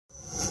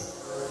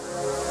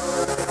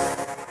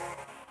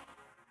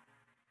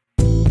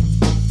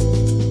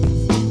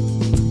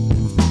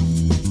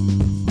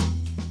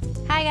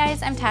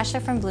I'm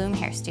Tasha from Bloom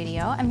Hair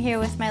Studio. I'm here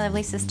with my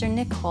lovely sister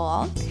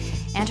Nicole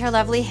and her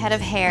lovely head of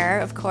hair,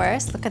 of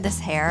course. Look at this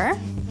hair.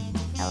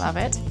 I love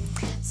it.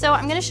 So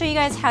I'm gonna show you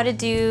guys how to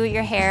do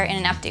your hair in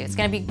an updo. It's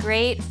gonna be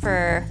great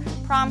for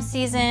prom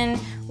season,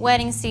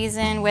 wedding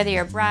season, whether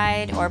you're a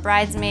bride or a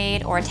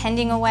bridesmaid or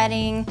attending a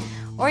wedding,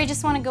 or you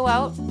just wanna go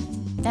out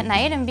at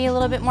night and be a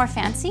little bit more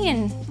fancy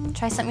and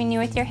try something new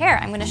with your hair.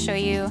 I'm gonna show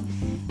you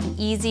an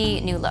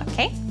easy new look,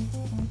 okay?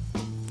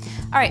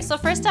 All right, so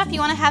first off, you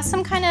wanna have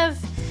some kind of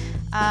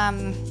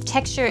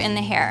texture in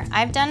the hair.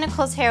 I've done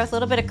Nicole's hair with a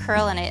little bit of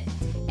curl in it,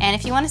 and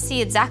if you wanna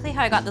see exactly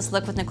how I got this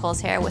look with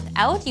Nicole's hair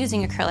without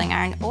using a curling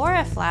iron or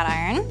a flat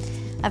iron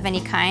of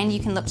any kind, you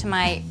can look to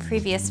my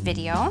previous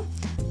video.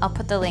 I'll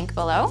put the link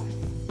below.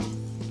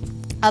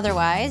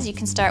 Otherwise, you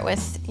can start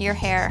with your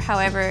hair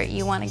however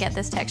you wanna get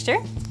this texture.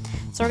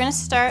 So we're gonna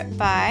start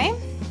by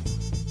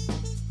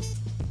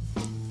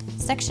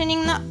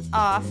sectioning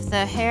off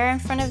the hair in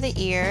front of the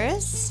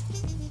ears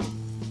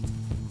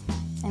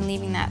and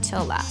leaving that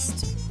till last.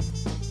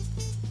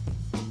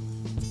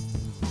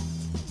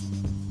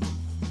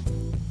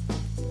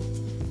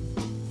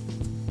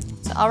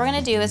 So all we're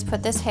gonna do is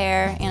put this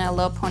hair in a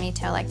low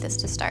ponytail like this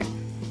to start.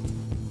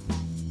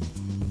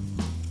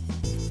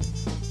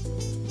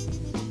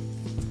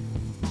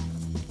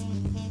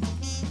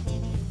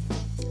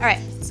 All right,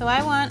 so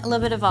I want a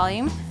little bit of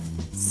volume,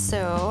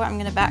 so I'm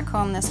gonna back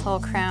comb this whole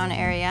crown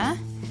area.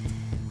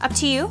 Up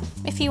to you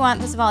if you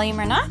want this volume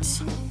or not.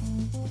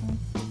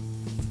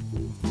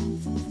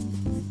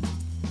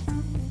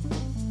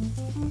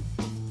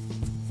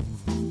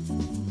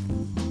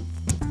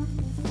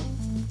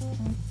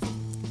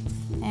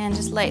 And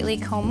just lightly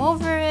comb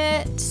over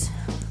it.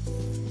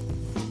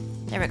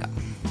 There we go.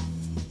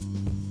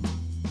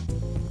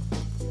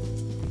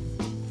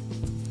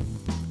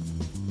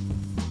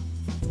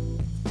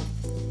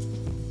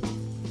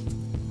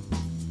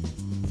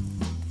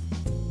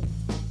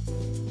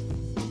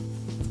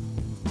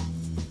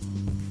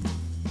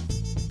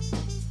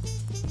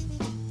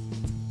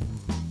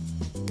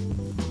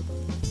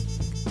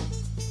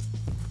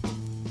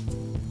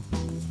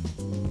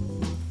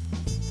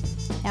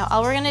 Now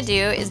all we're gonna do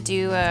is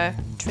do a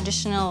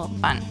traditional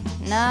bun.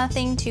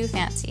 Nothing too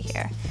fancy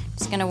here.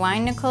 Just gonna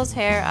wind Nicole's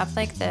hair up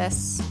like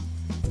this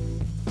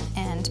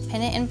and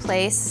pin it in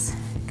place,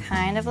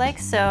 kind of like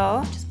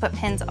so. Just put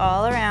pins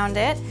all around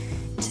it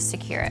to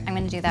secure it. I'm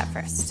gonna do that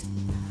first.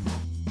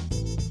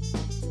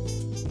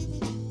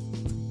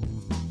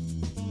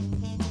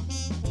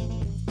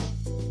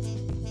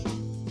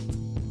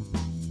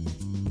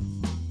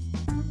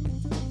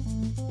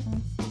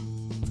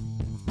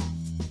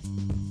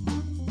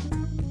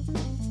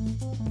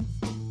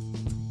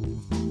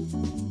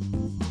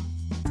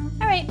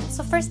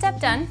 So first step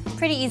done,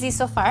 pretty easy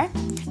so far.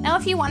 Now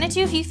if you wanted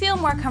to, if you feel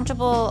more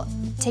comfortable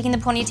taking the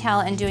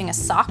ponytail and doing a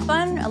sock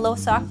bun, a low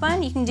sock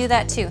bun, you can do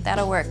that too,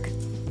 that'll work.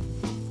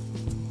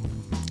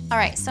 All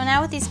right, so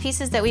now with these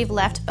pieces that we've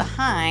left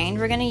behind,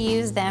 we're gonna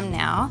use them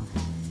now.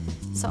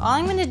 So all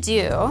I'm gonna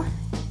do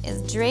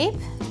is drape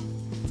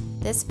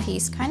this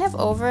piece kind of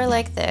over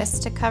like this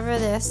to cover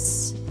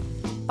this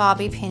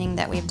bobby pinning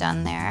that we've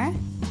done there,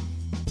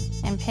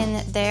 and pin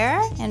it there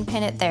and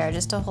pin it there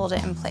just to hold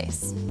it in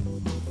place.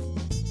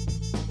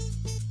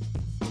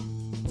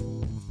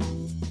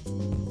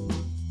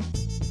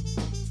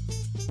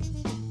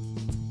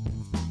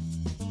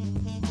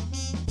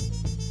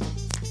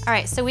 All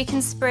right, so we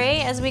can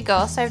spray as we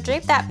go. So I've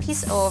draped that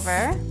piece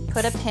over,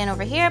 put a pin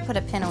over here, put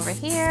a pin over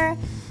here.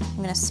 I'm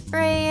gonna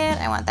spray it.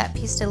 I want that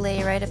piece to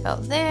lay right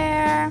about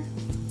there.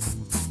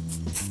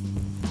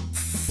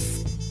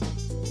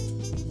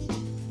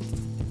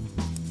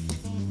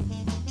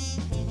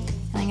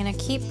 And I'm gonna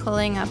keep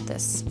pulling up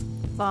this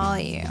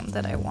volume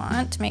that I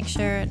want to make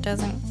sure it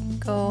doesn't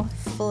go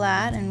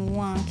flat and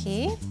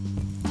wonky.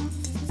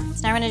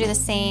 So now we're gonna do the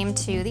same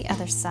to the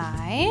other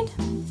side.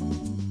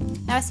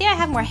 Now see, I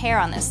have more hair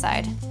on this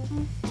side.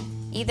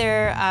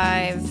 Either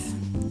I've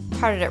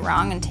parted it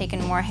wrong and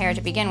taken more hair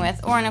to begin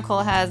with, or Nicole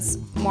has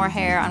more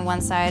hair on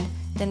one side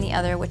than the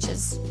other, which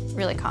is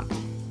really common.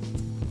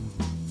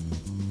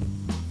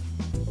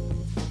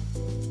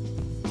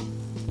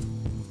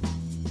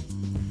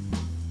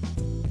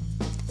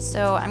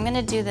 So I'm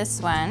gonna do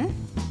this one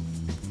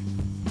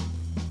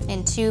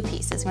in two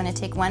pieces. I'm gonna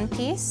take one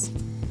piece,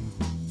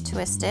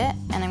 twist it,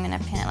 and I'm gonna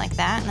pin it like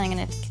that, and I'm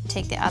gonna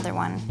take the other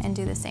one and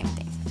do the same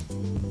thing.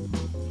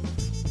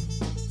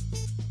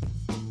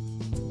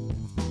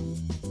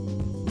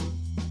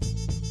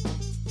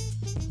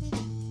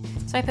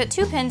 So I put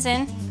two pins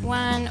in,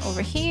 one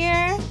over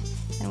here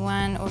and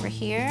one over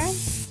here,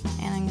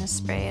 and I'm gonna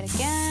spray it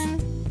again.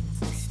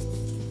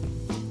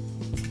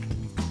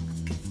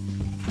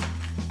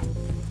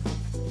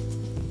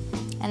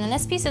 And then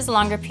this piece is a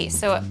longer piece,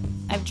 so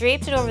I've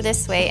draped it over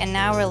this way, and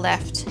now we're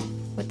left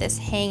with this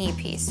hangy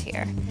piece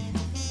here.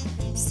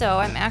 So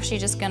I'm actually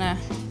just gonna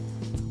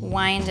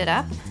wind it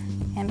up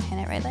and pin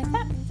it right like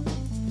that.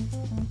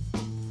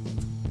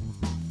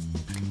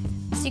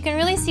 So you can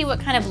really see what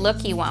kind of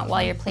look you want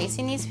while you're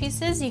placing these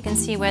pieces. You can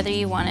see whether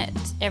you want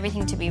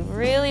everything to be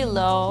really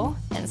low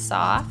and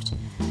soft,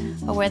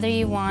 or whether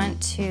you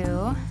want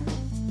to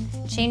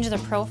change the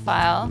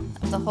profile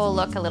of the whole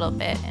look a little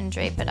bit and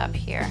drape it up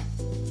here.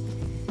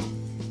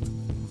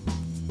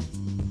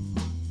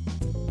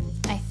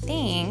 I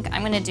think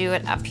I'm gonna do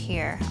it up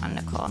here on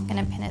Nicole. I'm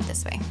gonna pin it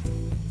this way.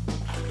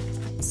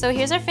 So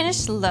here's our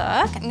finished look.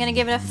 I'm gonna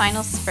give it a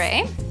final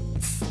spray.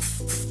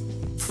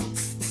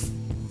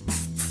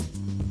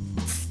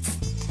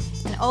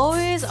 And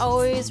always,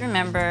 always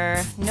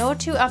remember, no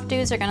two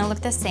updos are gonna look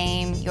the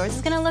same. Yours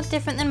is gonna look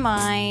different than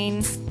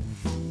mine,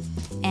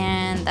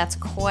 and that's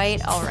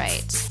quite all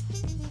right.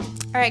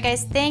 All right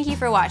guys, thank you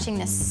for watching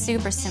this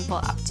super simple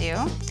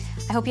updo.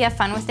 I hope you have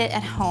fun with it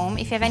at home.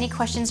 If you have any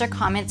questions or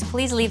comments,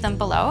 please leave them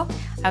below.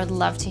 I would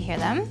love to hear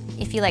them.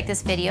 If you like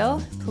this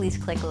video, please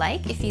click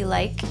like. If you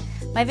like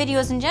my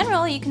videos in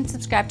general, you can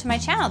subscribe to my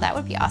channel. That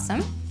would be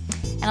awesome.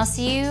 And I'll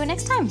see you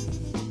next time.